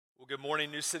Good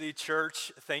morning, New City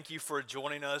Church. Thank you for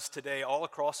joining us today. All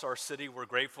across our city, we're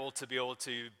grateful to be able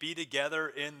to be together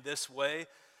in this way.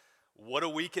 What a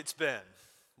week it's been.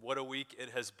 What a week it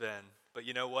has been. But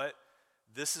you know what?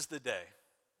 This is the day.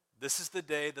 This is the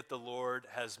day that the Lord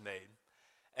has made.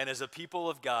 And as a people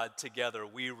of God together,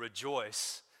 we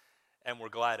rejoice and we're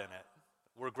glad in it.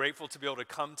 We're grateful to be able to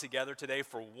come together today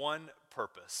for one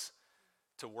purpose: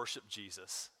 to worship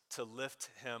Jesus, to lift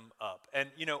him up. And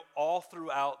you know, all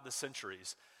throughout the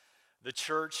centuries, the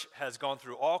church has gone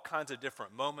through all kinds of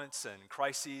different moments and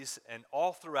crises, and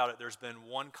all throughout it there's been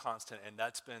one constant, and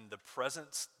that's been the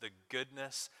presence, the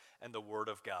goodness, and the word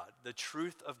of God, the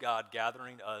truth of God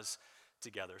gathering us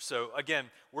together. So again,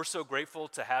 we're so grateful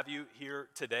to have you here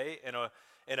today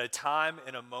in a time,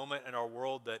 in a moment in our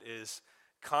world that is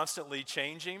constantly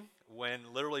changing, when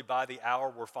literally by the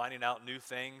hour we're finding out new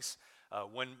things.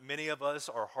 When many of us,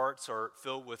 our hearts are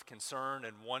filled with concern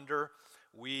and wonder,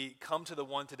 we come to the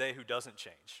one today who doesn't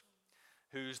change,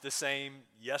 who's the same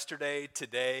yesterday,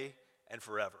 today, and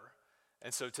forever.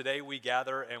 And so today we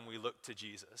gather and we look to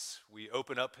Jesus. We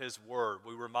open up his word.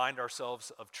 We remind ourselves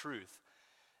of truth.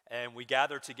 And we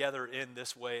gather together in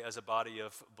this way as a body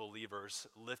of believers,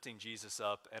 lifting Jesus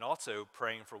up and also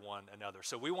praying for one another.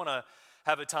 So we want to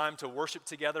have a time to worship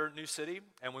together at New City,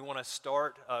 and we want to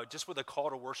start just with a call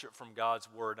to worship from God's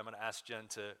word. I'm going to ask Jen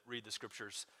to read the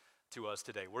scriptures to us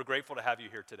today. We're grateful to have you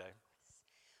here today.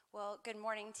 Well, good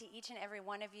morning to each and every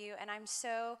one of you, and I'm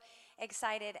so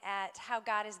excited at how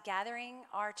God is gathering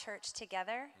our church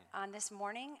together on this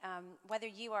morning. Whether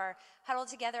you are huddled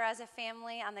together as a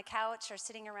family on the couch or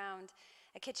sitting around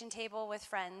a kitchen table with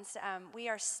friends, we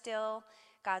are still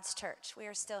God's church. We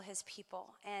are still his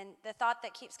people. And the thought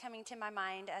that keeps coming to my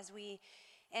mind as we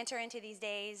enter into these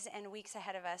days and weeks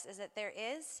ahead of us is that there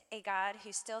is a God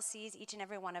who still sees each and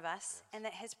every one of us, and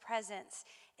that his presence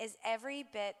is every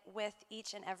bit with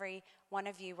each and every one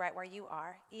of you right where you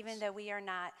are, even though we are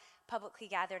not publicly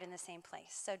gathered in the same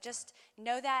place. So just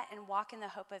know that and walk in the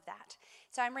hope of that.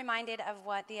 So I'm reminded of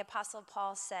what the Apostle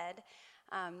Paul said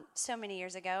so many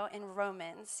years ago in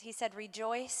Romans. He said,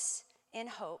 "Rejoice in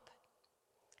hope,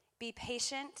 be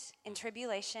patient in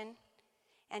tribulation,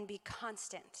 and be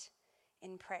constant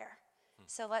in prayer."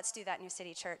 So let's do that, New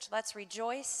City Church. Let's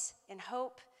rejoice in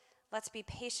hope. Let's be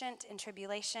patient in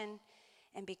tribulation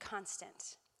and be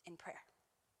constant in prayer.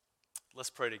 Let's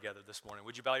pray together this morning.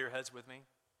 Would you bow your heads with me?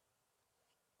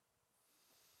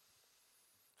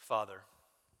 Father,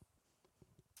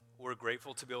 we're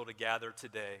grateful to be able to gather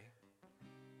today.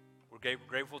 We're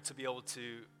grateful to be able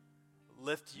to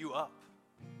lift you up,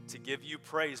 to give you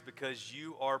praise because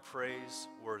you are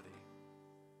praiseworthy.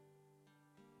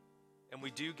 And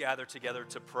we do gather together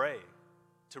to pray,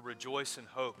 to rejoice in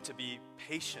hope, to be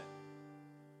patient,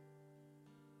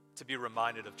 to be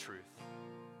reminded of truth.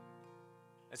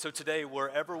 And so today,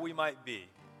 wherever we might be,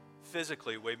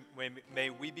 physically, may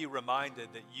we be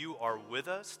reminded that you are with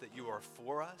us, that you are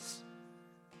for us,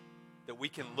 that we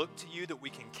can look to you, that we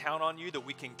can count on you, that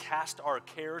we can cast our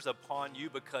cares upon you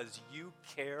because you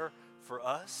care for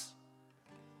us.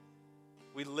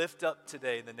 We lift up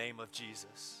today the name of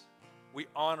Jesus. We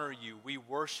honor you. We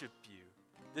worship you.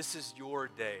 This is your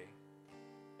day,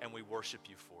 and we worship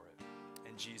you for it.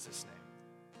 In Jesus' name,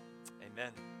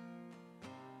 amen.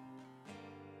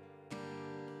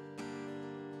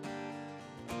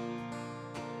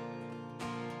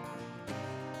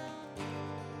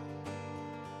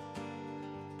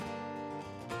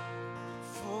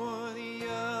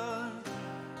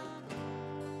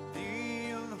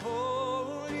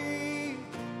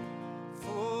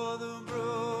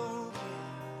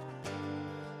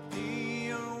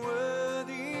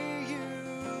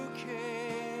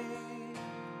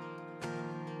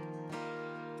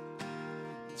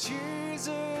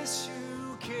 Jesus,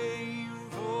 you came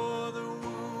for the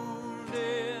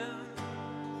wounded,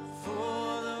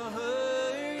 for the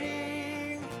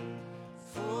hurting,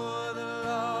 for the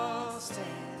lost,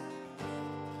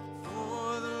 and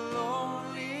for the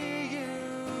lonely.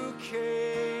 You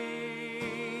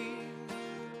came.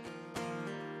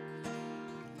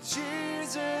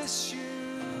 Jesus,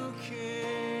 you came.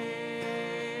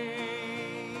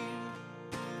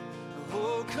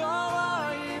 Oh, come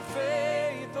on, ye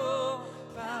faithful,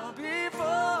 bow before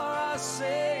our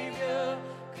Savior.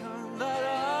 Come, let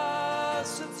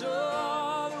us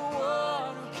adore the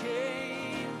one who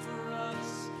came for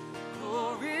us.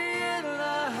 Glory in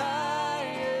the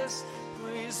highest,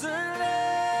 praise the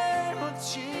name of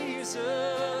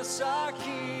Jesus, our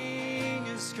King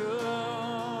is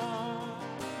come.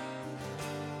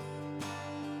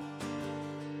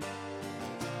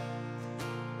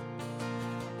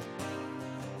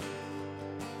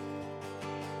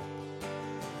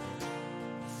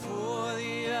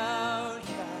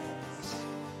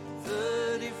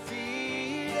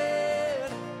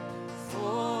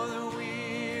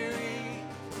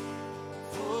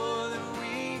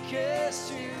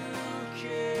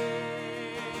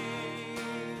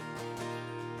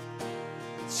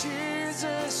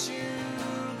 Jesus, you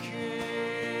came.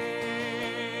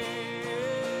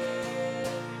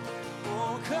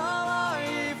 Oh, come are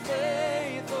ye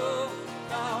faithful,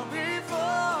 bow before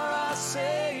our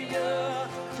Savior.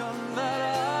 Come, let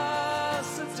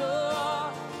us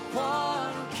adore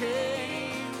one who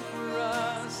came for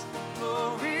us.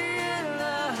 Glory in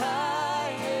the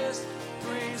highest,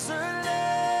 praise the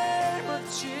name of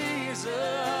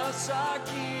Jesus, our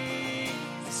King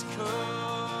is come.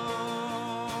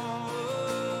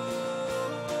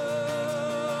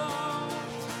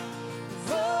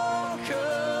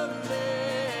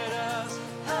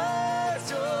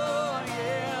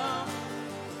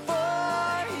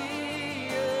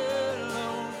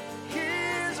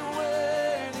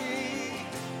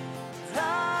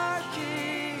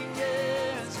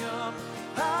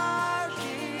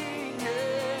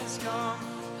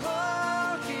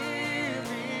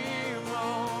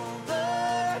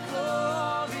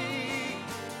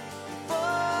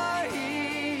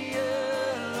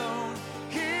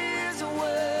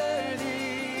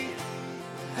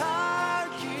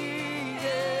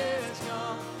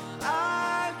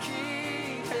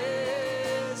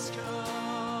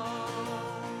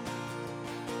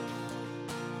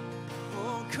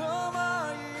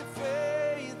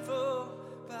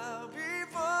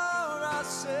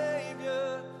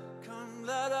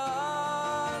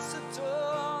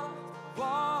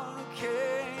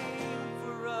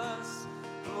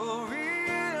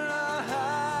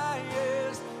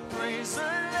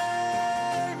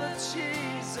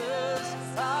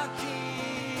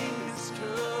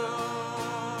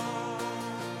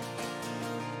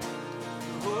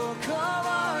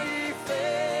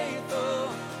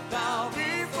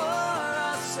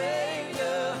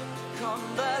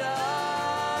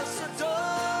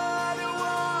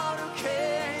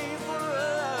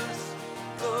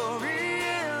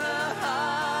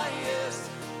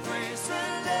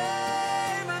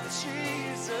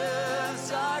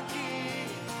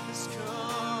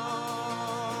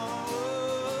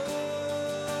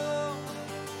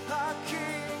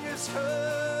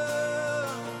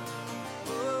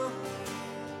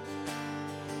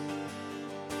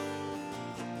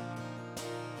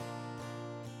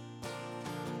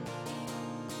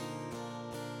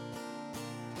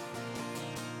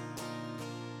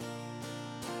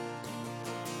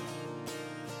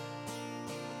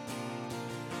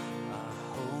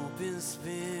 Is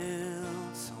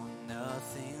built on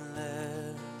nothing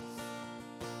less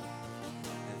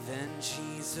than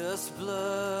Jesus'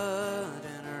 blood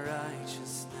and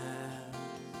righteousness.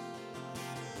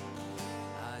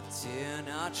 I dare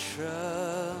not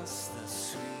trust the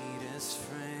sweetest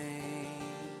frame,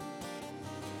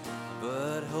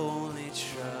 but wholly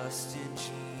trust in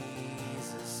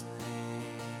Jesus'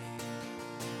 name.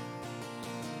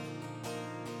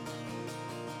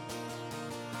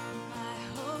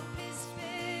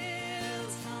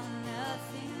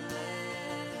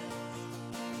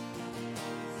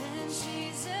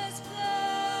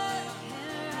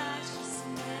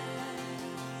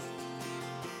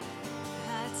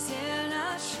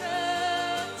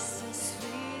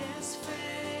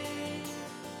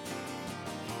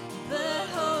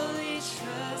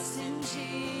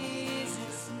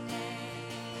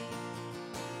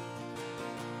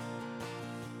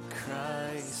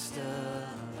 Christ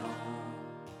alone,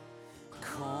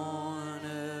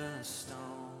 cornerstone,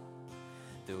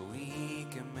 the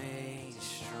weak are made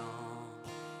strong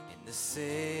in the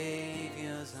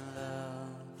Savior's love.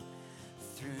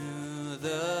 Through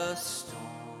the storm,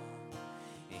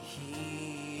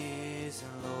 He is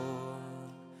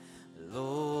Lord,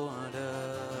 Lord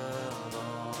of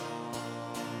all.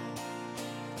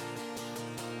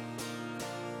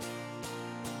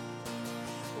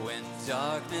 When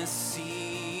darkness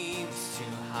seems to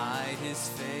hide His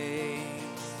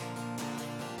face,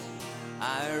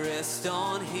 I rest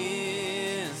on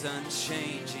His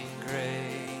unchanging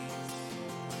grace.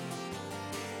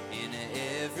 In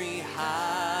every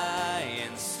high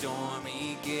and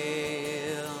stormy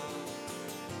gale,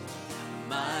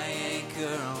 my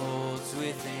anchor holds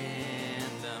within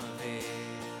the veil.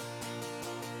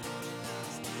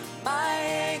 My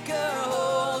anchor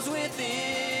holds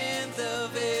within the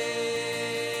veil.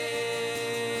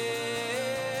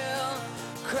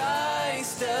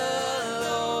 Christ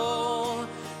alone,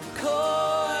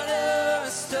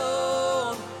 cornerstone,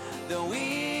 the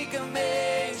weak are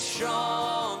made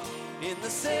strong in the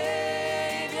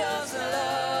Savior's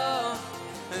love.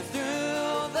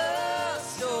 Through the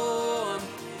storm,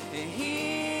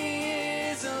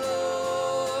 He is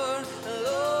Lord,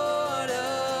 Lord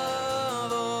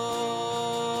of all.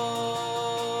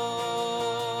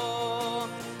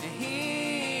 He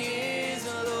is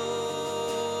Lord.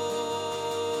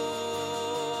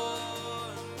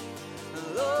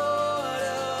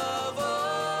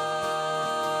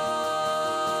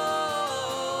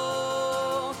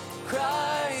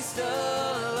 Christ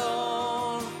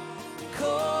alone,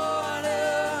 cornerstone,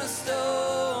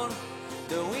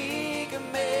 the weak are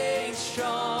made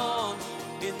strong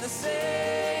in the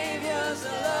Savior's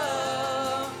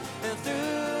love, and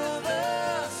through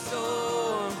the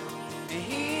storm,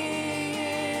 He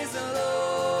is the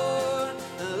Lord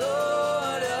of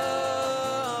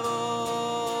all.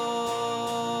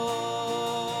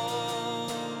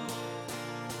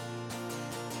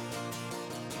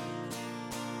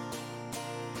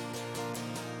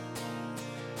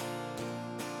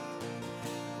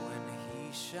 When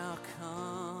He shall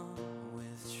come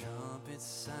with trumpet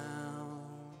sound,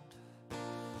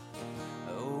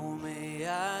 oh, may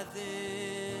I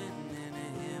then in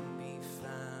Him be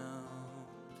found,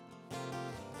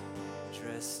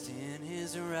 dressed in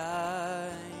His righteousness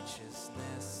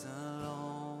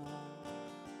alone,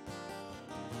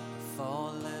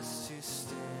 faultless to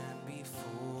stand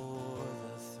before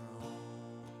the throne.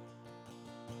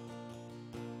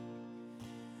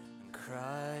 And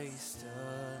Christ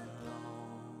alone,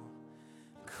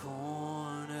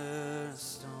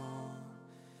 cornerstone,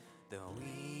 the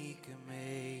weak are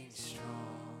made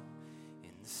strong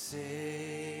in the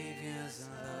Savior's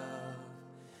love.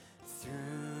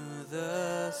 Through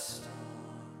the storm,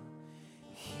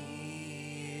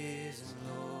 He is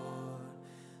Lord,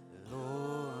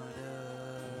 Lord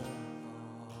of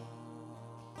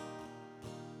all.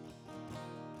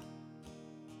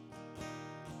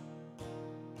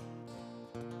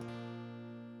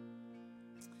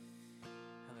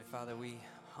 Heavenly Father, we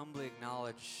humbly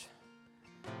acknowledge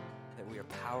that we are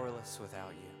powerless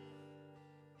without you.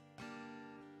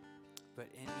 But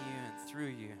in you and through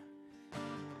you,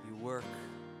 you work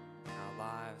in our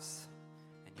lives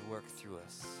and you work through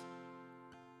us.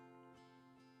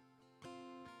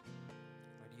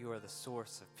 Lord, you are the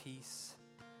source of peace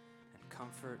and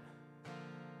comfort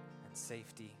and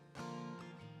safety.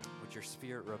 Would your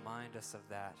Spirit remind us of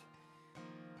that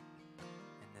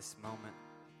in this moment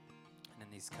and in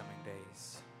these coming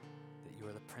days, that you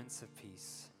are the Prince of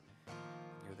Peace.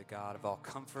 You're the God of all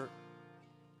comfort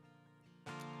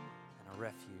and a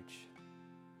refuge.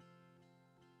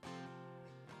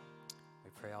 We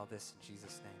pray all this in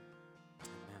Jesus' name.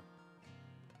 Amen.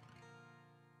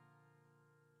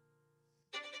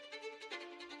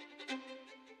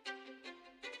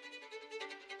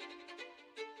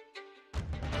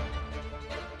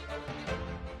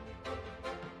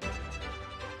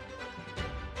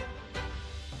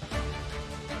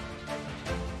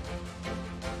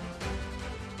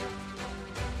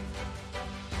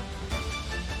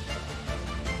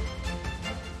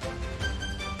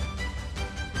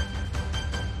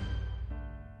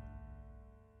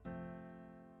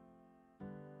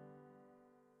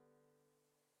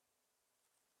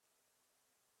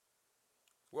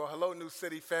 Well, hello, New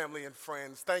City family and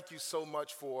friends. Thank you so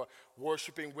much for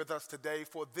worshiping with us today,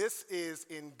 for this is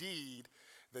indeed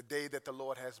the day that the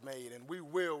Lord has made, and we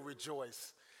will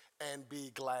rejoice and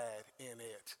be glad in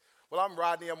it. Well, I'm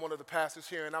Rodney. I'm one of the pastors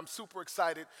here, and I'm super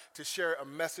excited to share a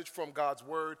message from God's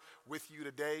Word with you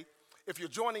today. If you're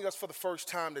joining us for the first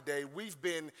time today, we've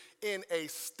been in a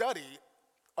study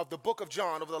of the book of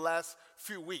John over the last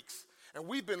few weeks, and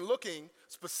we've been looking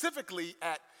specifically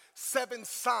at 7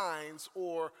 signs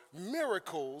or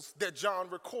miracles that John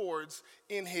records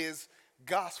in his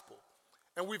gospel.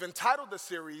 And we've entitled the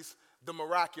series, The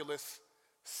Miraculous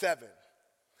 7.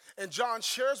 And John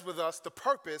shares with us the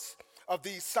purpose of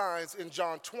these signs in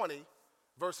John 20,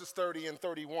 verses 30 and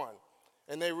 31.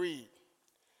 And they read,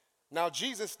 "Now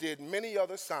Jesus did many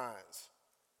other signs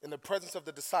in the presence of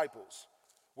the disciples,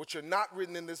 which are not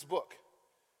written in this book.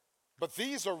 But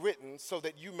these are written so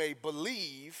that you may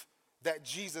believe that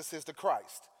Jesus is the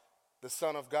Christ, the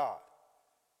Son of God,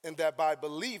 and that by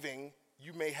believing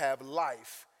you may have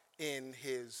life in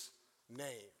his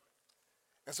name."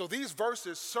 And so these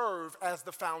verses serve as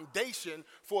the foundation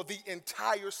for the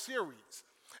entire series.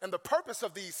 And the purpose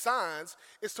of these signs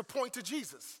is to point to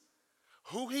Jesus,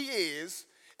 who he is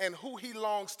and who he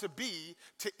longs to be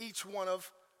to each one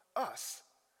of us,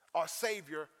 our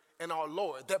Savior and our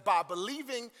Lord, that by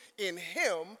believing in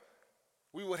him,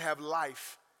 we would have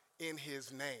life in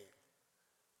his name.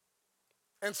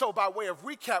 And so by way of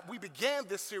recap, we began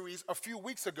this series a few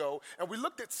weeks ago, and we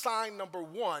looked at sign number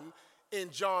 1 in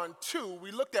John 2.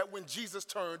 We looked at when Jesus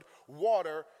turned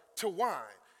water to wine.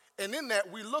 And in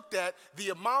that, we looked at the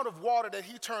amount of water that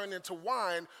he turned into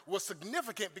wine was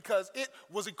significant because it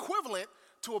was equivalent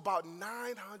to about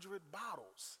 900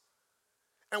 bottles.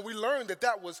 And we learned that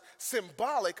that was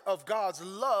symbolic of God's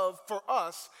love for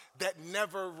us that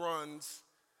never runs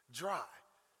dry.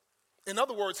 In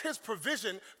other words, his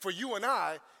provision for you and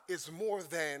I is more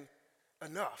than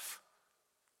enough.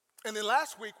 And then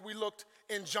last week we looked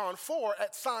in John 4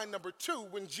 at sign number 2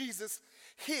 when Jesus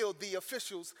healed the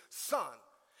official's son.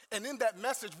 And in that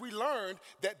message, we learned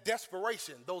that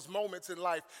desperation, those moments in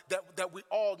life that we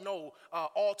all know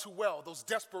all too well, those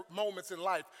desperate moments in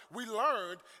life, we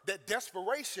learned that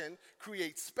desperation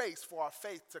creates space for our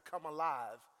faith to come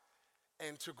alive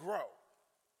and to grow.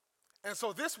 And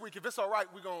so this week, if it's all right,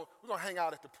 we're gonna hang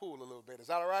out at the pool a little bit. Is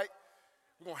that all right?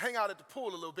 We're going to hang out at the pool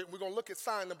a little bit, and we're going to look at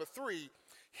sign number 3,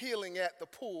 healing at the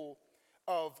pool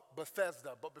of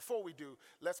Bethesda. But before we do,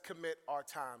 let's commit our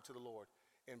time to the Lord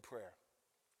in prayer.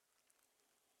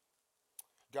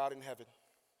 God in heaven,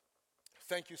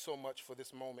 thank you so much for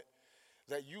this moment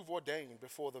that you've ordained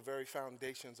before the very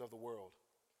foundations of the world.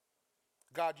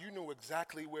 God, you knew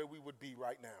exactly where we would be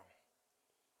right now.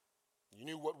 You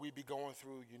knew what we'd be going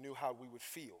through. You knew how we would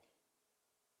feel.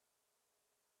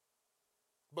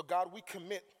 But God, we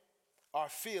commit our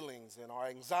feelings and our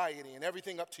anxiety and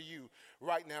everything up to you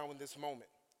right now in this moment.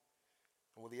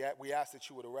 And we ask that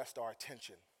you would arrest our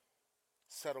attention,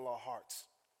 settle our hearts.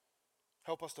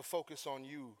 Help us to focus on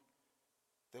you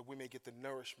that we may get the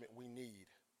nourishment we need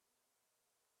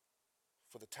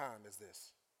for the time as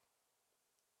this.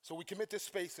 So we commit this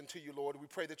space into you, Lord. We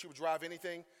pray that you would drive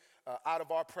anything out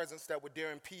of our presence that would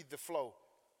dare impede the flow,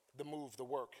 the move, the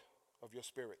work of your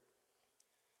Spirit.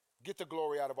 Get the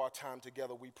glory out of our time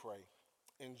together, we pray.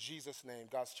 In Jesus' name,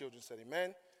 God's children said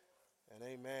amen and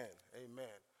amen.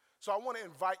 Amen. So I want to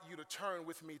invite you to turn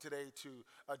with me today to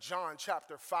John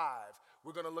chapter 5.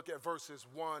 We're going to look at verses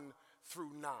 1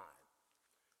 through 9.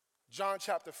 John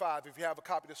chapter 5, if you have a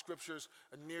copy of the scriptures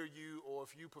near you, or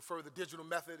if you prefer the digital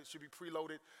method, it should be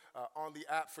preloaded on the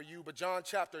app for you. But John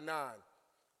chapter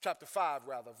 5,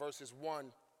 verses 1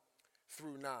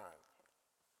 through 9.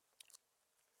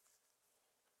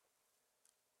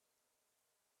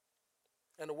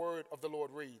 And the word of the Lord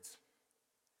reads,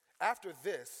 "After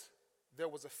this, there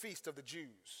was a feast of the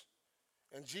Jews,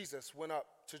 and Jesus went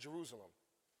up to Jerusalem.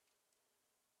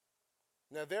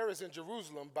 Now there is in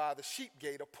Jerusalem by the sheep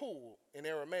gate a pool in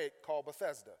Aramaic called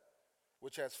Bethesda,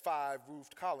 which has 5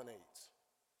 roofed colonnades.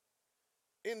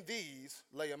 In these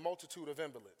lay a multitude of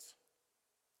invalids,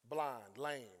 blind,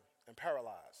 lame, and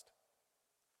paralyzed.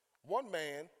 One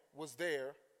man was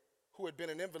there who had been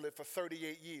an invalid for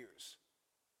 38 years.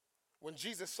 When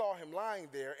Jesus saw him lying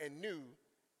there and knew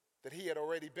that he had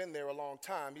already been there a long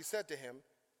time, he said to him,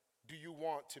 'Do you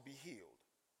want to be healed?'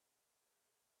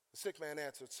 The sick man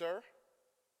answered, 'Sir,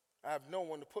 I have no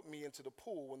one to put me into the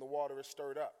pool when the water is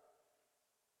stirred up.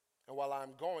 And while I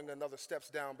am going, another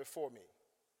steps down before me.'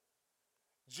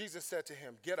 Jesus said to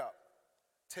him, 'Get up,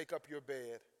 take up your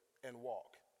bed, and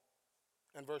walk.'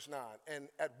 And verse 9,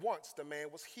 and at once the man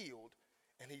was healed,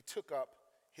 and he took up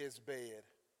his bed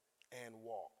and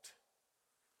walked."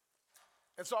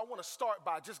 And so I want to start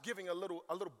by just giving a little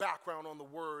background on the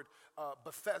word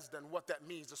Bethesda and what that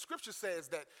means. The scripture says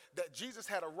that Jesus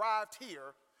had arrived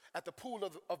here at the pool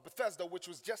of Bethesda, which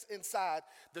was just inside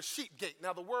the sheep gate.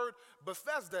 Now the word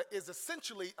Bethesda is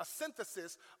essentially a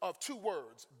synthesis of 2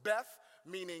 words, Beth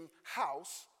meaning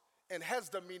house, and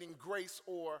Hesda meaning grace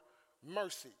or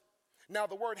mercy. Now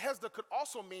the word Hesda could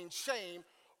also mean shame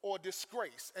or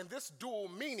disgrace, and this dual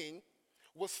meaning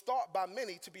was thought by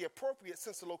many to be appropriate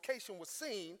since the location was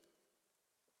seen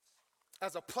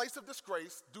as a place of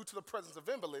disgrace due to the presence of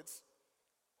invalids,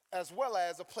 as well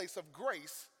as a place of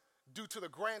grace due to the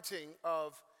granting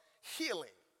of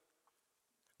healing.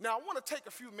 Now, I want to take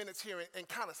a few minutes here and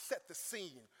kind of set the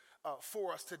scene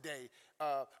for us today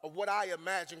of what I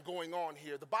imagine going on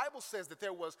here. The Bible says that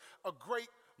there was a great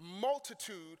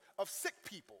multitude of sick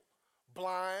people,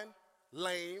 blind,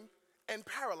 lame, and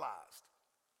paralyzed.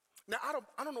 Now,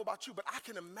 I don't know about you, but I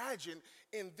can imagine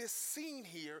in this scene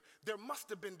here, there must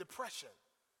have been depression.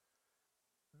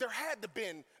 There had to have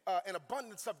been an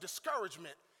abundance of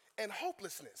discouragement and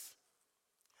hopelessness.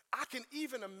 I can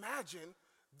even imagine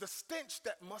the stench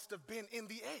that must have been in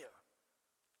the air.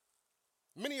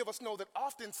 Many of us know that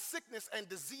often sickness and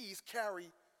disease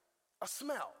carry a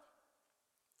smell.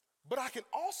 But I can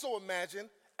also imagine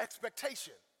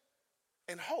expectation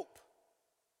and hope.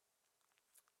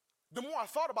 The more I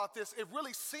thought about this, it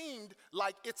really seemed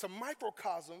like it's a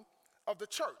microcosm of the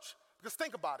church. Because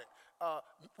think about it.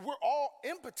 We're all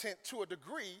impotent to a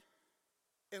degree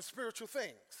in spiritual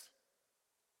things.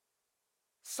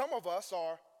 Some of us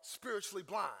are spiritually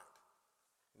blind.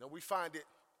 We find it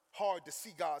hard to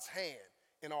see God's hand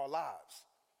in our lives.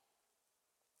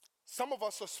 Some of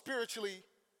us are spiritually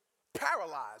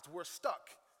paralyzed. We're stuck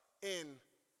in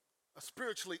a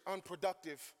spiritually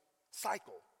unproductive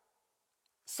cycle.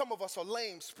 Some of us are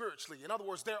lame spiritually. In other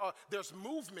words, there's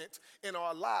movement in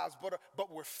our lives,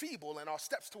 but we're feeble, and our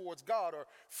steps towards God are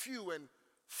few and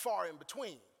far in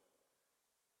between.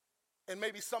 And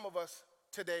maybe some of us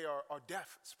today are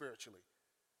deaf spiritually.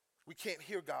 We can't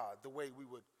hear God the way we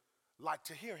would like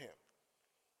to hear him.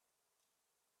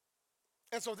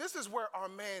 And so this is where our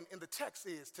man in the text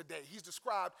is today. He's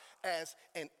described as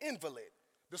an invalid.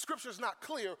 The scripture is not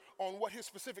clear on what his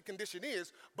specific condition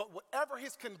is, but whatever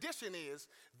his condition is,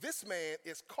 this man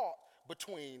is caught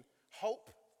between hope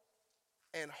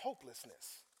and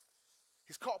hopelessness.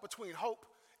 He's caught between hope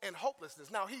and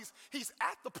hopelessness. Now, he's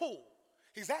at the pool.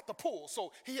 He's at the pool,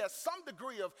 so he has some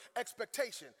degree of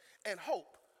expectation and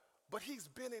hope, but he's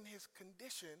been in his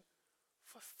condition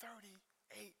for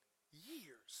 38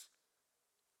 years.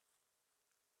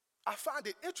 I find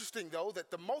it interesting, though,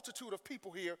 that the multitude of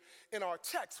people here in our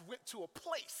text went to a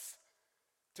place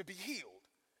to be healed.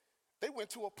 They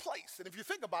went to a place. And if you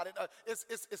think about it,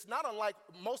 it's not unlike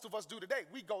most of us do today.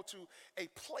 We go to a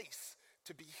place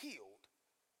to be healed.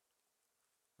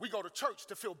 We go to church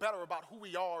to feel better about who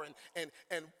we are and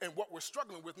what we're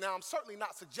struggling with. Now, I'm certainly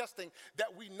not suggesting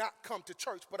that we not come to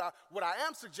church, but what I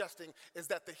am suggesting is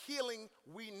that the healing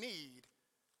we need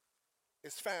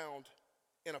is found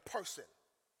in a person,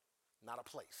 not a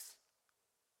place.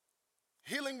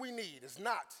 Healing we need is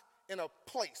not in a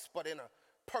place, but in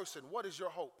a person. What is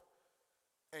your hope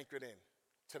anchored in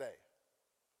today?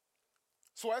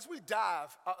 So as we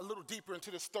dive a little deeper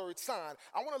into this third sign,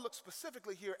 I want to look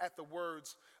specifically here at the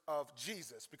words of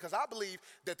Jesus, because I believe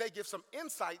that they give some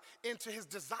insight into his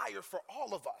desire for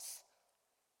all of us.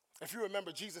 If you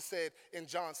remember, Jesus said in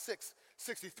John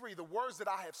 6:63, the words that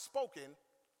I have spoken,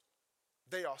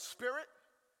 they are spirit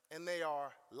and they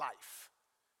are life.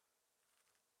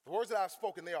 The words that I've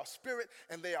spoken, they are spirit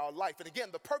and they are life. And again,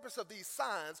 the purpose of these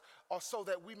signs are so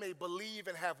that we may believe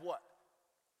and have what?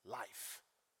 Life.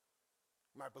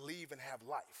 We might believe and have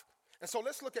life. And so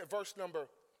let's look at verse number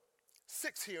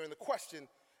 6 here in the question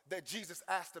that Jesus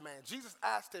asked the man. Jesus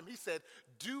asked him, he said,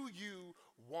 do you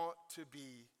want to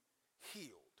be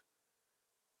healed?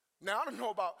 Now, I don't know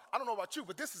about you,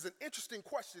 but this is an interesting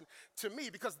question to me,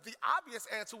 because the obvious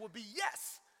answer would be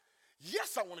yes.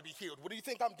 Yes, I want to be healed. What do you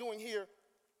think I'm doing here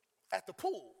at the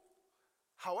pool?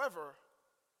 However,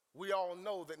 we all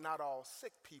know that not all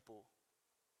sick people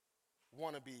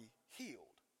want to be healed.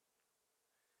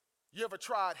 You ever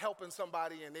tried helping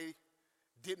somebody and they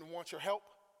didn't want your help?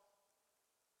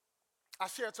 I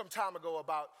shared some time ago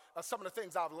about some of the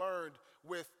things I've learned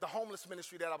with the homeless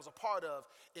ministry that I was a part of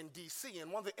in D.C.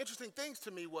 And one of the interesting things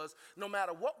to me was no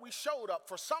matter what we showed up,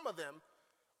 for some of them,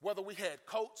 whether we had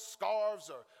coats, scarves,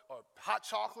 or hot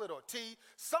chocolate or tea,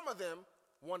 some of them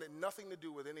wanted nothing to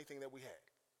do with anything that we had.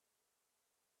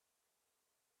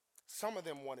 Some of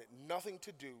them wanted nothing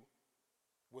to do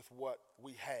with what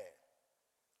we had.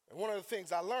 And one of the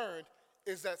things I learned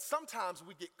is that sometimes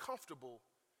we get comfortable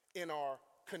in our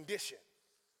condition.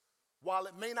 While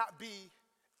it may not be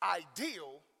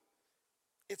ideal,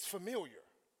 it's familiar.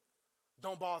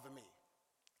 Don't bother me.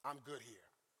 I'm good here.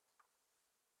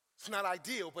 It's not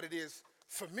ideal, but it is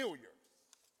familiar.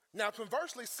 Now,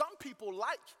 conversely, some people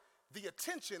like the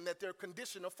attention that their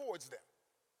condition affords them.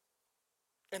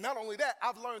 And not only that,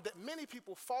 I've learned that many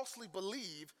people falsely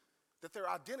believe that their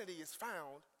identity is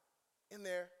found in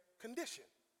their condition.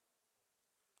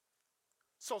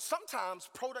 So sometimes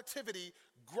productivity,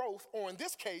 growth, or in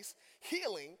this case,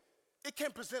 healing, it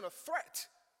can present a threat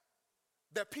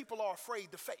that people are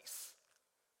afraid to face.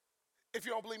 If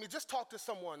you don't believe me, just talk to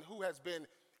someone who has been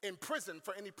in prison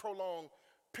for any prolonged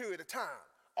period of time.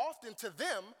 Often to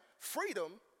them,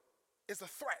 freedom is a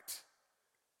threat.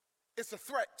 It's a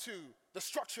threat to the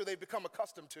structure they've become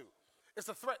accustomed to. It's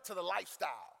a threat to the lifestyle,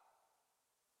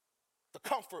 the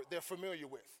comfort they're familiar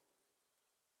with.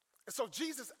 And so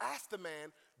Jesus asked the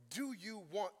man, do you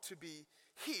want to be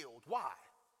healed? Why?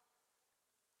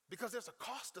 Because there's a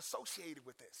cost associated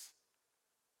with this.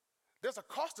 There's a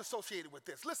cost associated with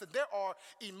this. Listen, there are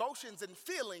emotions and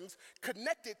feelings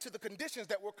connected to the conditions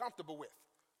that we're comfortable with.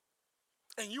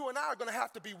 And you and I are going to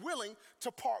have to be willing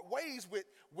to part ways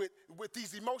with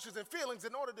these emotions and feelings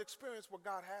in order to experience what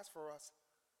God has for us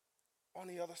on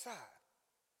the other side.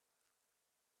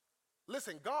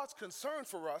 Listen, God's concern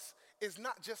for us is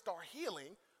not just our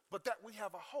healing, but that we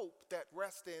have a hope that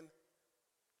rests in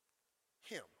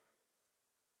Him.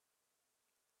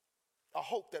 A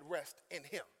hope that rests in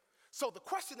Him. So the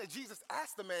question that Jesus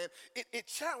asked the man, it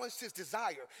challenged his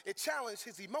desire. It challenged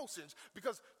his emotions,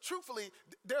 because truthfully,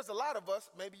 there's a lot of us,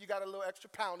 maybe you got a little extra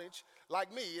poundage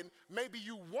like me, and maybe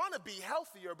you want to be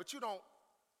healthier, but you don't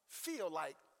feel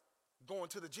like going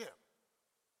to the gym.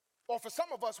 Or for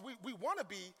some of us, we want to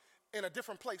be in a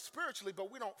different place spiritually, but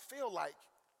we don't feel like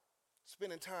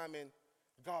spending time in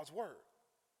God's word.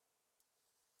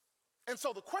 And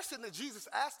so the question that Jesus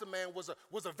asked the man was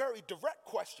a very direct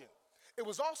question. It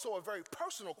was also a very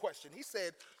personal question. He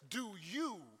said, do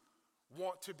you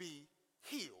want to be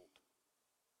healed?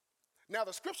 Now,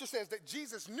 the scripture says that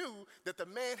Jesus knew that the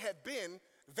man had been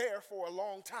there for a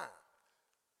long time.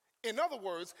 In other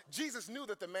words, Jesus knew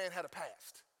that the man had a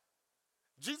past.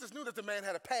 Jesus knew that the man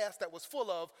had a past that was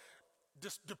full of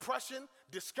depression,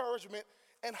 discouragement,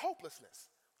 and hopelessness.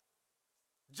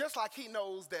 Just like he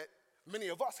knows that many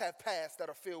of us have pasts that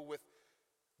are filled with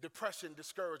depression,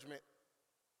 discouragement,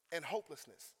 and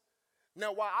hopelessness.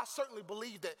 Now, while I certainly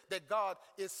believe that God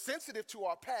is sensitive to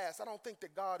our past, I don't think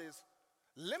that God is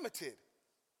limited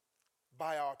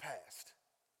by our past.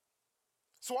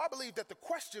 So I believe that the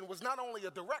question was not only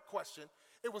a direct question,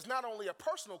 it was not only a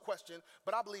personal question,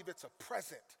 but I believe it's a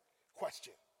present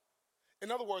question. In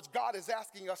other words, God is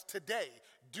asking us today,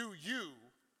 do you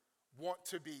want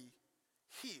to be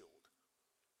healed?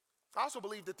 I also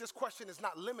believe that this question is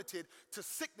not limited to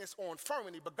sickness or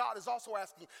infirmity, but God is also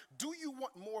asking, do you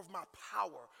want more of my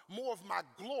power, more of my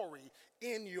glory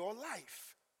in your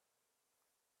life?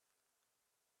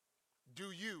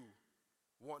 Do you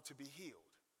want to be healed?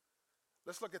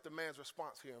 Let's look at the man's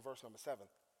response here in verse number 7.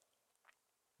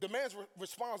 The man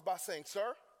responds by saying,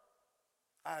 sir,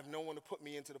 I have no one to put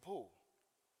me into the pool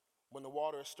when the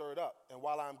water is stirred up, and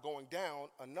while I'm going down,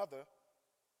 another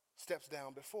steps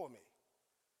down before me.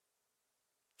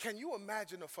 Can you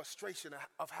imagine the frustration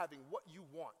of having what you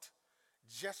want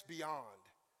just beyond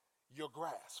your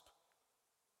grasp?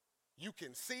 You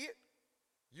can see it,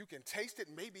 you can taste it,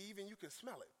 maybe even you can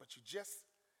smell it, but you just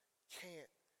can't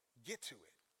get to it.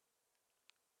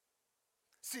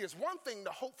 See, it's one thing to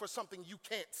hope for something you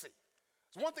can't see.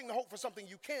 It's one thing to hope for something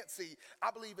you can't see. I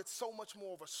believe it's so much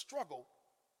more of a struggle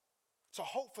to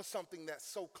hope for something that's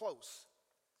so close,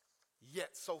 yet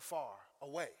so far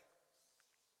away.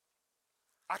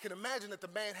 I can imagine that the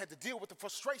man had to deal with the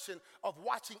frustration of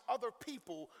watching other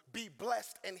people be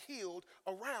blessed and healed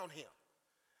around him.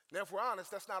 Now, if we're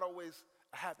honest, that's not always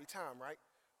a happy time, right?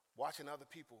 Watching other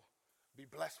people be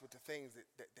blessed with the things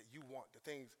that you want, the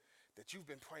things that you've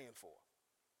been praying for.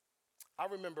 I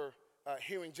remember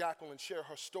hearing Jacqueline share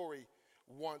her story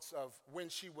once of when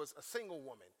she was a single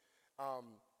woman,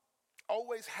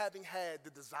 always having had the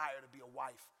desire to be a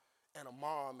wife and a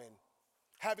mom, and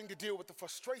having to deal with the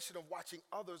frustration of watching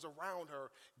others around her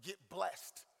get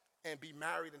blessed and be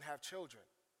married and have children.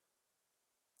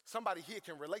 Somebody here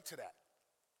can relate to that.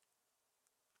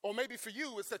 Or maybe for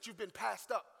you, it's that you've been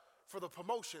passed up for the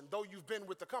promotion, though you've been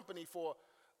with the company for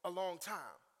a long time.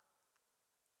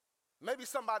 Maybe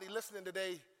somebody listening today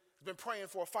has been praying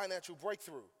for a financial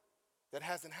breakthrough that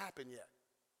hasn't happened yet.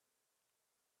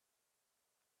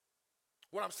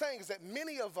 What I'm saying is that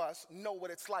many of us know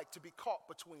what it's like to be caught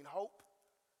between hope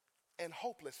and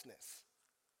hopelessness.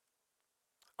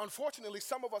 Unfortunately,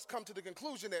 some of us come to the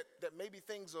conclusion that maybe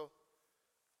they'll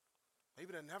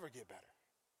never get better.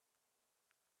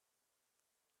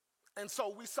 And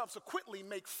so we subsequently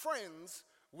make friends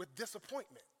with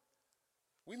disappointment.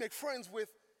 We make friends with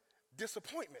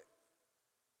disappointment.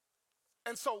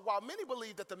 And so while many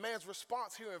believe that the man's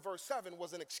response here in verse 7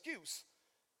 was an excuse,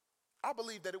 I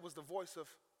believe that it was the voice of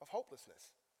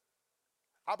hopelessness.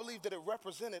 I believe that it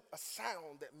represented a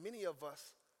sound that many of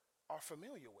us are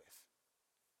familiar with.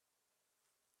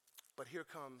 But here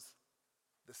comes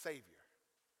the Savior.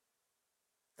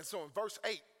 And so in verse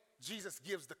 8, Jesus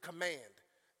gives the command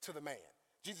to the man.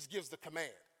 Jesus gives the command.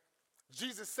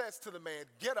 Jesus says to the man,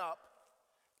 get up,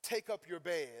 take up your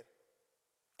bed,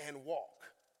 and walk.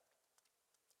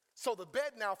 So the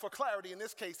bed now, for clarity in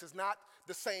this case, is not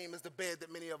the same as the bed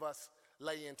that many of us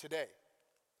lay in today.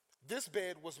 This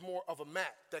bed was more of a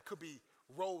mat that could be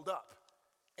rolled up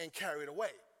and carried away.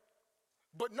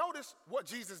 But notice what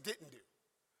Jesus didn't do.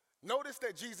 Notice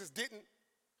that Jesus didn't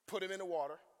put him in the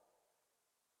water.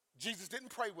 Jesus didn't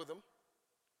pray with him.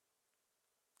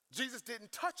 Jesus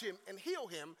didn't touch him and heal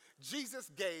him.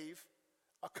 Jesus gave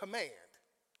a command.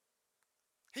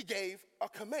 He gave a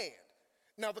command.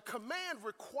 Now, the command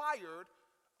required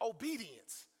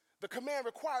obedience. The command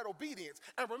required obedience.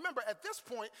 And remember, at this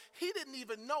point, he didn't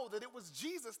even know that it was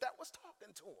Jesus that was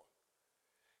talking to him.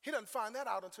 He doesn't find that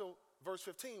out until verse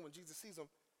 15 when Jesus sees him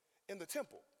in the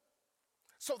temple.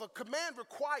 So the command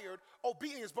required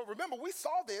obedience. But remember, we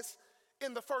saw this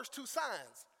in the first two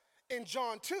signs. In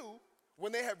John 2,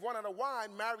 when they had run out of wine,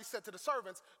 Mary said to the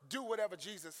servants, do whatever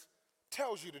Jesus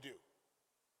tells you to do.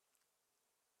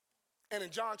 And in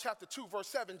John chapter 2, verse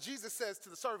 7, Jesus says to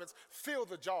the servants, fill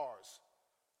the jars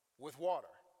with water.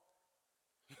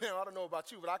 Now, I don't know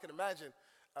about you, but I can imagine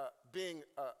being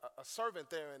a servant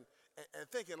there and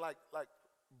thinking like,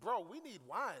 bro, we need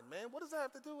wine, man. What does that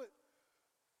have to do with?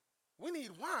 We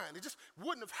need wine. It just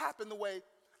wouldn't have happened the way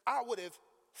I would have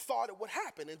thought it would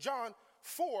happen. In John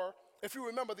 4, if you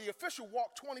remember, the official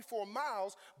walked 24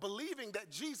 miles believing that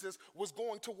Jesus was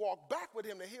going to walk back with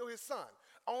him to heal his son,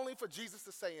 only for Jesus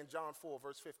to say in John 4,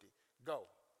 verse 50, go,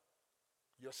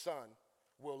 your son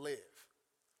will live.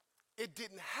 It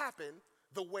didn't happen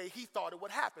the way he thought it would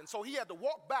happen. So he had to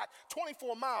walk back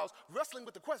 24 miles wrestling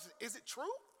with the question, is it true?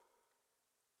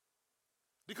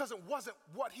 Because it wasn't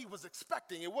what he was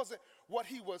expecting. It wasn't what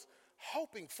he was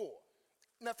hoping for.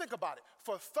 Now think about it.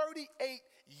 For 38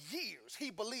 years,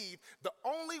 he believed the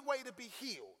only way to be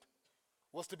healed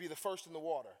was to be the first in the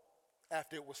water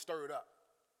after it was stirred up.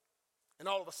 And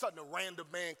all of a sudden, a random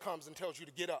man comes and tells you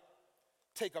to get up,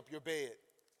 take up your bed,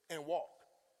 and walk.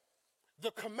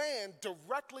 The command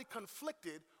directly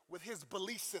conflicted with his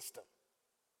belief system.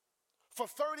 For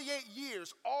 38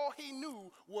 years, all he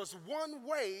knew was one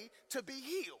way to be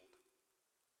healed.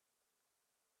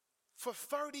 For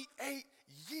 38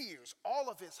 years, all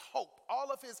of his hope,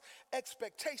 all of his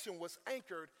expectation was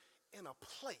anchored in a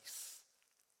place.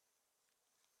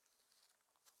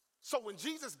 So when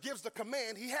Jesus gives the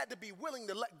command, he had to be willing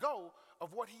to let go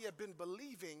of what he had been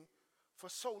believing for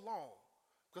so long.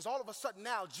 Because all of a sudden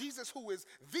now, Jesus, who is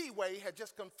the way, had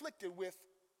just conflicted with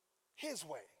his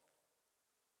way.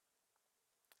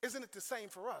 Isn't it the same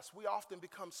for us? We often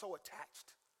become so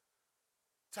attached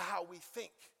to how we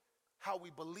think, how we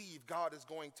believe God is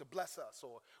going to bless us,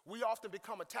 or we often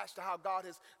become attached to how God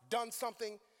has done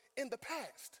something in the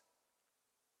past.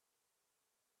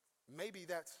 Maybe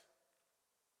that's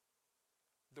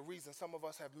the reason some of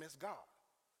us have missed God.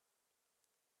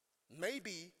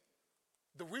 Maybe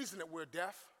the reason that we're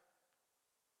deaf,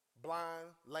 blind,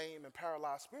 lame, and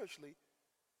paralyzed spiritually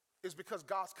is because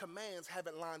God's commands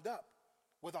haven't lined up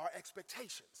with our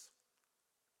expectations.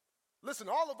 Listen,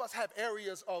 all of us have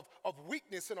areas of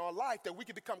weakness in our life that we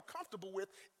can become comfortable with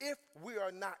if we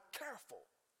are not careful.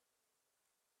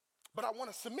 But I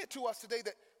want to submit to us today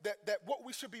that what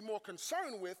we should be more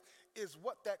concerned with is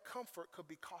what that comfort could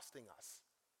be costing us.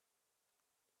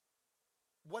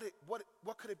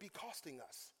 What could it be costing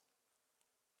us?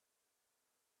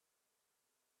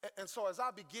 And so as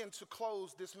I begin to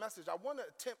close this message, I want to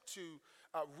attempt to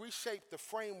reshape the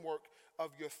framework of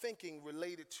your thinking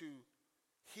related to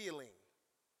healing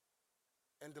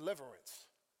and deliverance.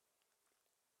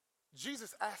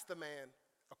 Jesus asked the man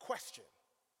a question.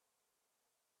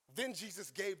 Then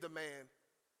Jesus gave the man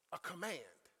a command.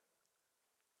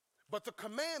 But the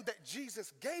command that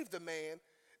Jesus gave the man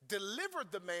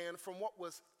delivered the man from what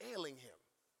was ailing him.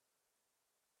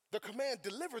 The command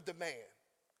delivered the man.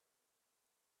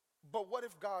 But what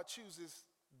if God chooses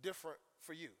different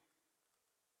for you?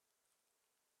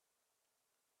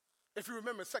 If you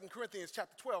remember 2 Corinthians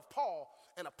chapter 12, Paul,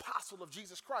 an apostle of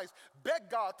Jesus Christ,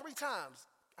 begged God 3 times,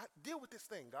 deal with this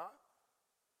thing, God.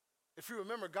 If you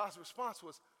remember, God's response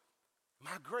was,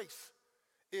 my grace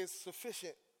is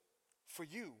sufficient for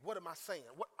you. What am I saying?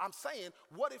 I'm saying,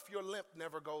 what if your limp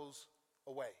never goes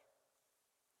away?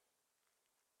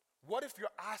 What if your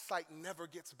eyesight never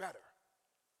gets better?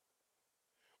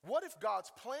 What if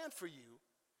God's plan for you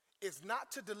is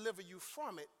not to deliver you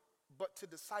from it, but to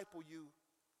disciple you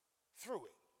through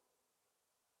it?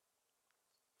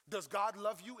 Does God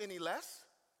love you any less?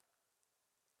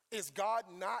 Is God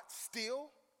not still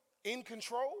in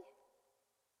control?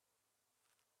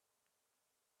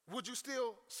 Would you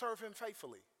still serve him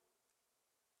faithfully?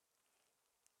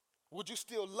 Would you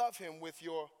still love him with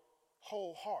your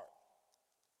whole heart?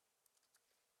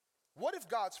 What if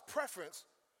God's preference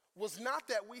was not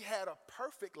that we had a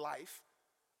perfect life,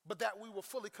 but that we were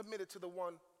fully committed to the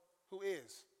one who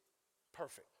is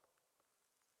perfect?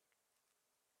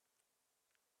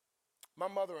 My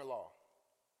mother-in-law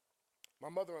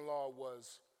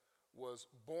was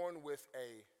born with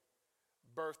a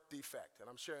birth defect, and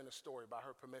I'm sharing this story by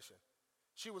her permission.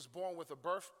 She was born with a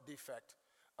birth defect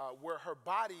where her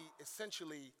body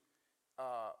essentially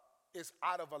is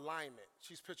out of alignment.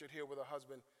 She's pictured here with her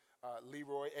husband,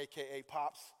 Leroy, a.k.a.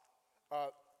 Pops.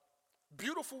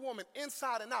 Beautiful woman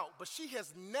inside and out, but she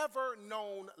has never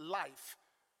known life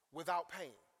without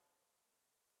pain.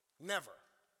 Never.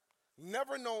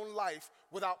 Never known life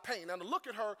without pain. Now to look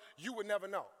at her, you would never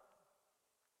know.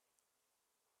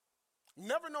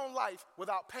 Never known life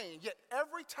without pain, yet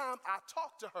every time I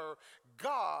talk to her,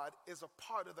 God is a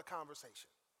part of the conversation.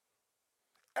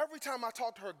 Every time I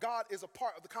talk to her, God is a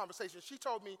part of the conversation. She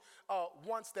told me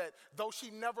once that though she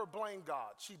never blamed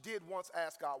God, she did once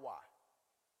ask God why.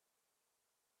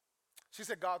 She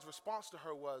said God's response to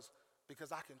her was,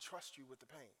 because I can trust you with the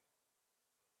pain,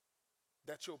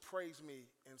 that you'll praise me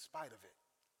in spite of it.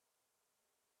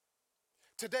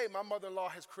 Today, my mother-in-law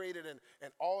has created an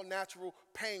all-natural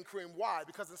pain cream. Why?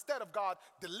 Because instead of God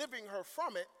delivering her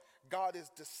from it, God is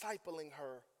discipling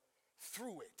her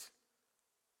through it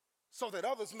so that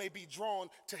others may be drawn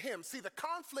to him. See, the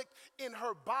conflict in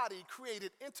her body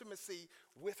created intimacy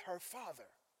with her father,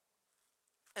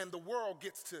 and the world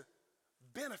gets to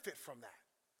benefit from that.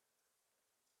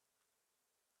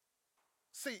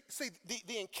 See,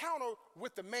 the encounter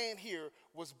with the man here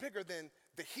was bigger than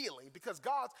the healing, because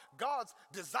God's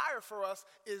desire for us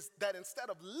is that instead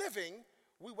of living,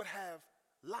 we would have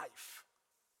life.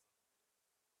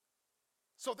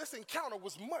 So this encounter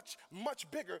was much, much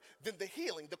bigger than the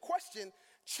healing. The question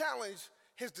challenged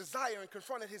his desire and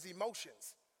confronted his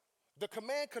emotions. The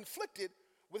command conflicted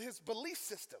with his belief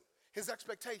system, his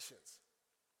expectations.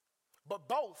 But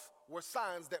both were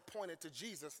signs that pointed to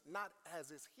Jesus, not as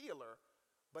his healer,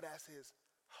 but as his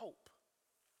hope.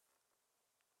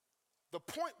 The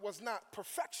point was not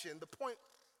perfection. The point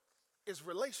is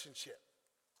relationship.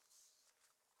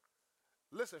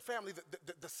 Listen, family,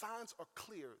 the signs are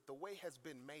clear. The way has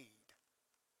been made.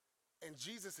 And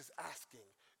Jesus is asking,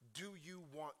 do you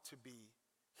want to be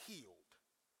healed?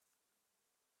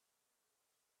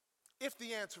 If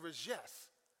the answer is yes,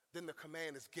 then the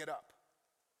command is get up,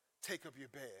 take up your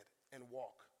bed, and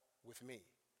walk with me.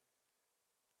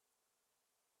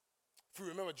 If you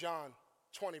remember, John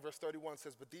 20, verse 31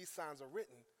 says, but these signs are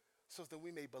written so that we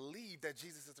may believe that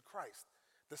Jesus is the Christ,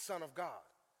 the Son of God,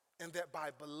 and that by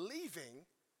believing,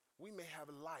 we may have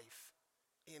life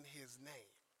in his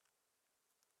name.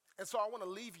 And so I want to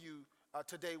leave you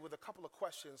today with a couple of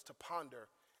questions to ponder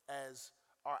as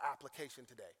our application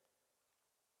today.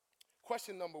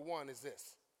 Question number one is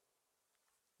this: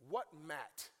 what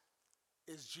mat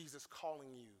is Jesus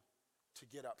calling you to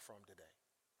get up from today?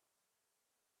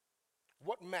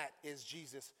 What mat is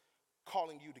Jesus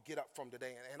calling you to get up from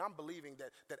today? And I'm believing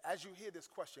that as you hear this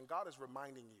question, God is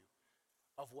reminding you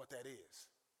of what that is.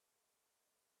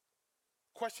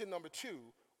 Question number two: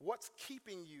 what's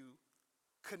keeping you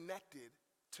connected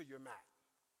to your mat?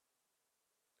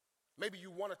 Maybe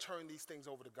you want to turn these things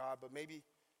over to God, but maybe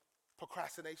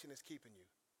procrastination is keeping you.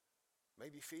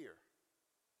 Maybe fear,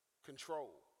 control,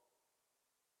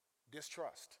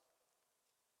 distrust.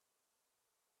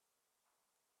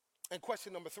 And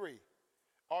question number three: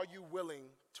 are you willing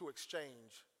to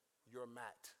exchange your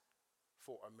mat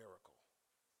for a miracle?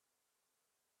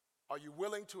 Are you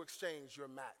willing to exchange your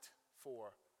mat for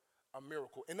a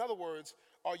miracle? In other words,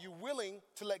 are you willing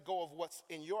to let go of what's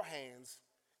in your hands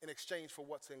in exchange for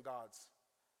what's in God's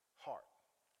heart?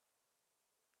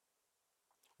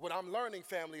 What I'm learning,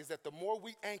 family, is that the more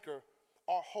we anchor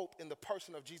our hope in the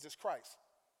person of Jesus Christ,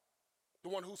 the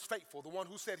one who's faithful, the one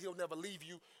who said he'll never leave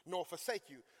you nor forsake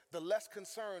you, the less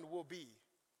concerned we'll be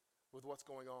with what's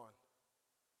going on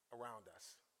around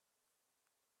us.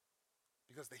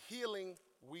 Because the healing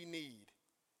we need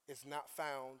is not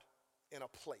found in a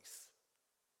place.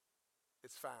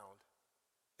 It's found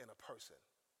in a person.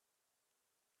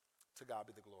 To God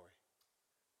be the glory.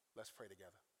 Let's pray together.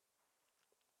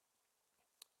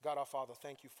 God our Father,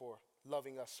 thank you for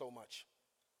loving us so much.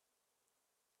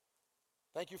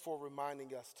 Thank you for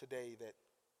reminding us today that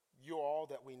you're all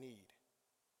that we need.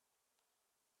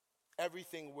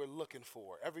 Everything we're looking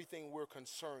for, everything we're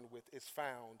concerned with is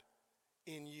found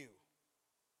in you.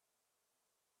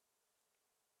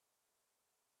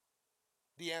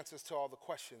 The answers to all the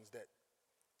questions that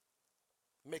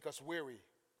make us weary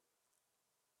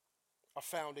are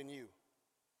found in you.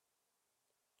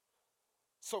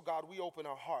 So God, we open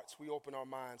our hearts, we open our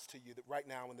minds to you right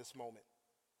now in this moment.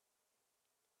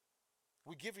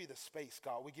 We give you the space,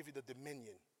 God. We give you the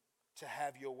dominion to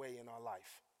have your way in our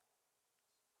life.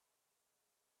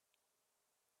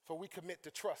 For we commit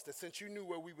to trust that since you knew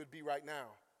where we would be right now,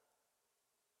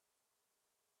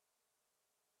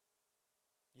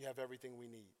 you have everything we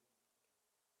need.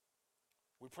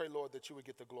 We pray, Lord, that you would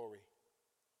get the glory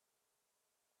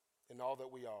in all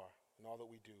that we are and all that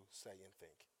we do, say, and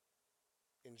think.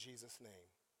 In Jesus' name,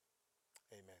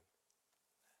 amen.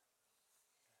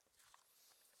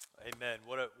 Amen.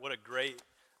 What a great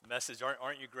message.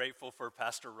 Aren't you grateful for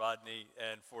Pastor Rodney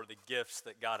and for the gifts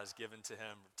that God has given to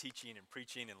him, teaching and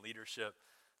preaching and leadership?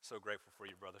 So grateful for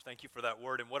you, brother. Thank you for that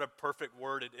word. And what a perfect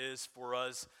word it is for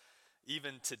us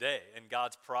even today in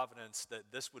God's providence,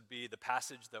 that this would be the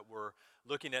passage that we're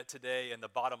looking at today, and the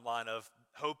bottom line of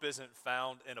hope isn't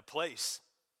found in a place.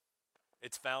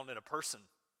 It's found in a person.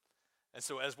 And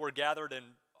so as we're gathered in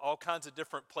all kinds of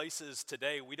different places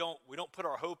today, we don't put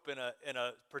our hope in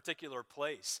a particular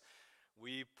place.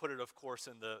 we put it, of course,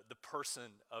 in the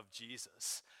person of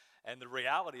Jesus. And the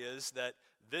reality is that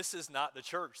this is not the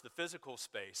church, the physical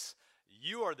space.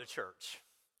 You are the church.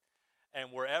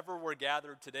 And wherever we're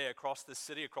gathered today, across the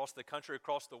city, across the country,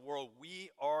 across the world, we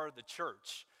are the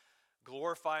church,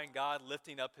 glorifying God,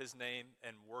 lifting up his name,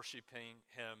 and worshiping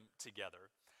him together.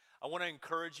 I want to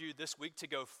encourage you this week to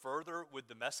go further with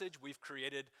the message. We've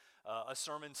created a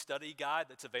sermon study guide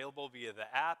that's available via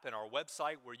the app and our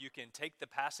website, where you can take the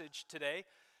passage today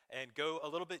and go a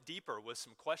little bit deeper with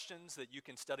some questions that you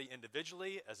can study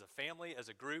individually, as a family, as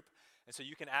a group. And so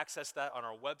you can access that on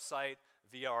our website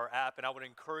via our app. And I would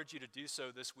encourage you to do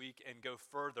so this week and go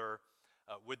further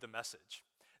with the message.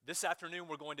 This afternoon,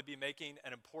 we're going to be making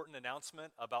an important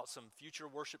announcement about some future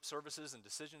worship services and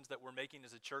decisions that we're making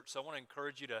as a church. So I want to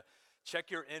encourage you to check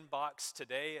your inbox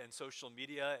today and social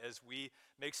media as we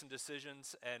make some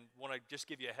decisions, and want to just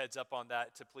give you a heads up on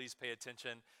that to please pay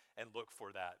attention and look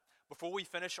for that. Before we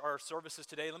finish our services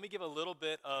today, let me give a little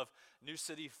bit of New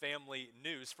City family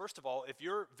news. First of all, if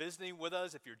you're visiting with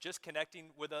us, if you're just connecting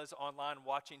with us online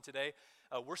watching today,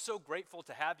 we're so grateful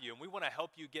to have you, and we want to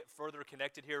help you get further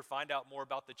connected here, find out more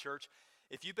about the church.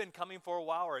 If you've been coming for a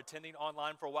while or attending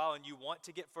online for a while and you want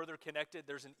to get further connected,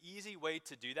 there's an easy way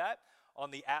to do that.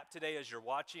 On the app today as you're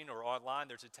watching, or online,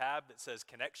 there's a tab that says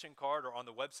Connection Card, or on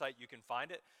the website you can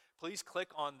find it. Please click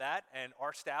on that, and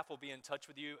our staff will be in touch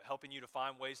with you, helping you to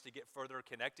find ways to get further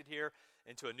connected here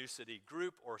into a New City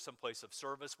group or some place of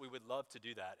service. We would love to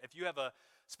do that. If you have a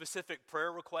specific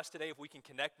prayer request today, if we can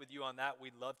connect with you on that,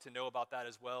 we'd love to know about that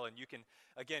as well. And you can,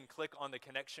 again, click on the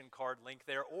Connection Card link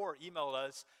there, or email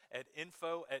us at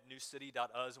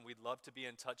info@newcity.us, and we'd love to be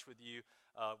in touch with you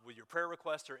with your prayer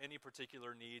requests or any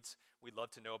particular needs. We'd love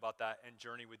to know about that and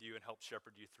journey with you and help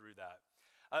shepherd you through that.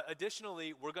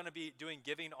 Additionally, we're going to be doing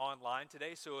giving online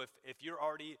today. So if you're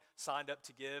already signed up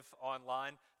to give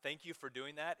online, thank you for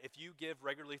doing that. If you give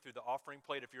regularly through the offering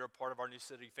plate, if you're a part of our New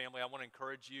City family, I want to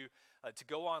encourage you to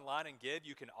go online and give.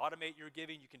 You can automate your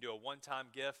giving. You can do a one-time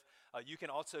gift. You can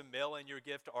also mail in your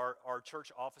gift. Our church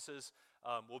offices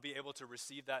will be able to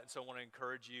receive that. And so I want to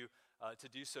encourage you to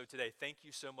do so today. Thank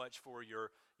you so much for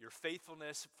your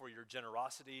faithfulness, for your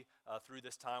generosity through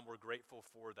this time. We're grateful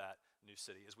for that, New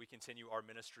City, as we continue our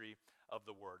ministry of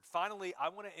the Word. Finally, I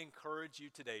want to encourage you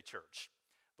today, church,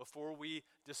 before we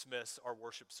dismiss our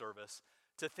worship service,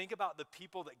 to think about the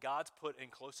people that God's put in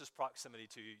closest proximity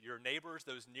to you, your neighbors,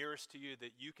 those nearest to you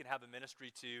that you can have a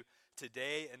ministry to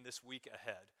today and this week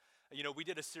ahead. You know, we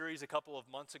did a series a couple of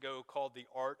months ago called The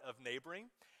Art of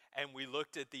Neighboring, and we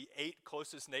looked at the 8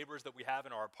 closest neighbors that we have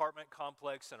in our apartment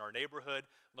complex and our neighborhood,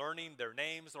 learning their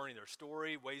names, learning their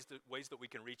story, ways that we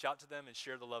can reach out to them and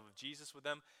share the love of Jesus with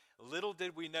them. Little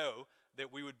did we know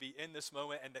that we would be in this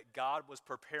moment and that God was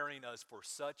preparing us for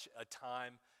such a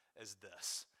time as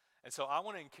this. And so I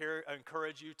want to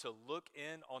encourage you to look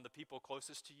in on the people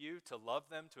closest to you, to love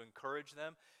them, to encourage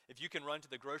them. If you can run to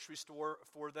the grocery store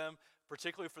for them,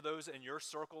 particularly for those in your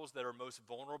circles that are most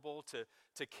vulnerable,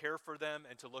 to care for them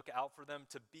and to look out for them,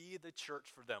 to be the church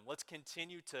for them. Let's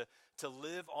continue to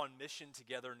live on mission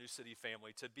together, New City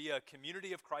family, to be a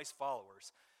community of Christ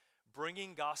followers,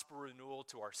 bringing gospel renewal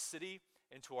to our city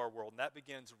and to our world. And that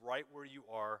begins right where you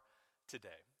are today.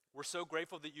 We're so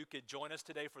grateful that you could join us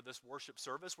today for this worship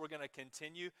service. We're going to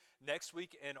continue next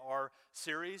week in our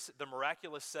series, The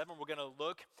Miraculous Seven. We're going to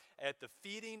look at the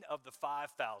feeding of the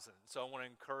 5,000. So I want to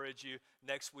encourage you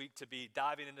next week to be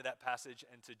diving into that passage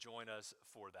and to join us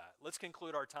for that. Let's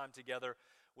conclude our time together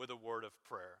with a word of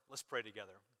prayer. Let's pray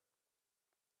together.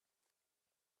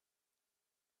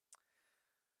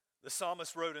 The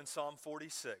psalmist wrote in Psalm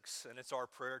 46, and it's our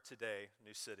prayer today,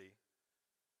 New City.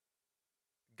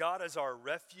 God is our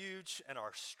refuge and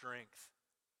our strength,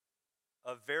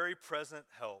 a very present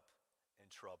help in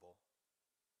trouble.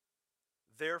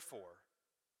 Therefore,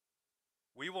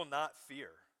 we will not fear.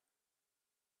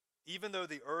 Even though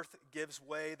the earth gives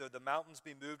way, though the mountains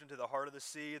be moved into the heart of the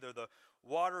sea, though the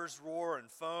waters roar and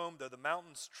foam, though the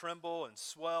mountains tremble and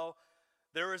swell,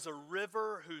 there is a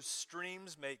river whose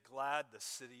streams make glad the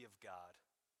city of God,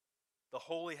 the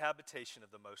holy habitation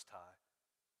of the Most High.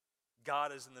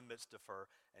 God is in the midst of her,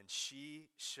 and she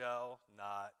shall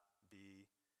not be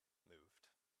moved.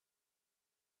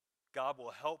 God will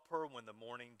help her when the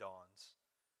morning dawns.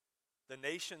 The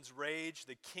nations rage,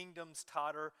 the kingdoms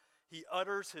totter. He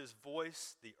utters his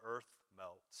voice, the earth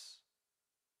melts.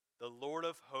 The Lord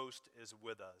of hosts is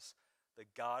with us. The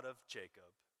God of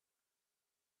Jacob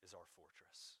is our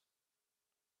fortress.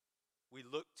 We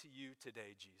look to you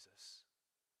today, Jesus,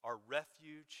 our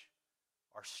refuge,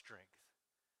 our strength.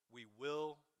 We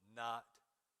will not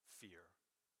fear,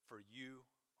 for you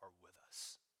are with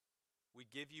us. We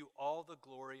give you all the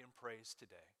glory and praise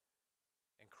today.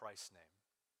 In Christ's name.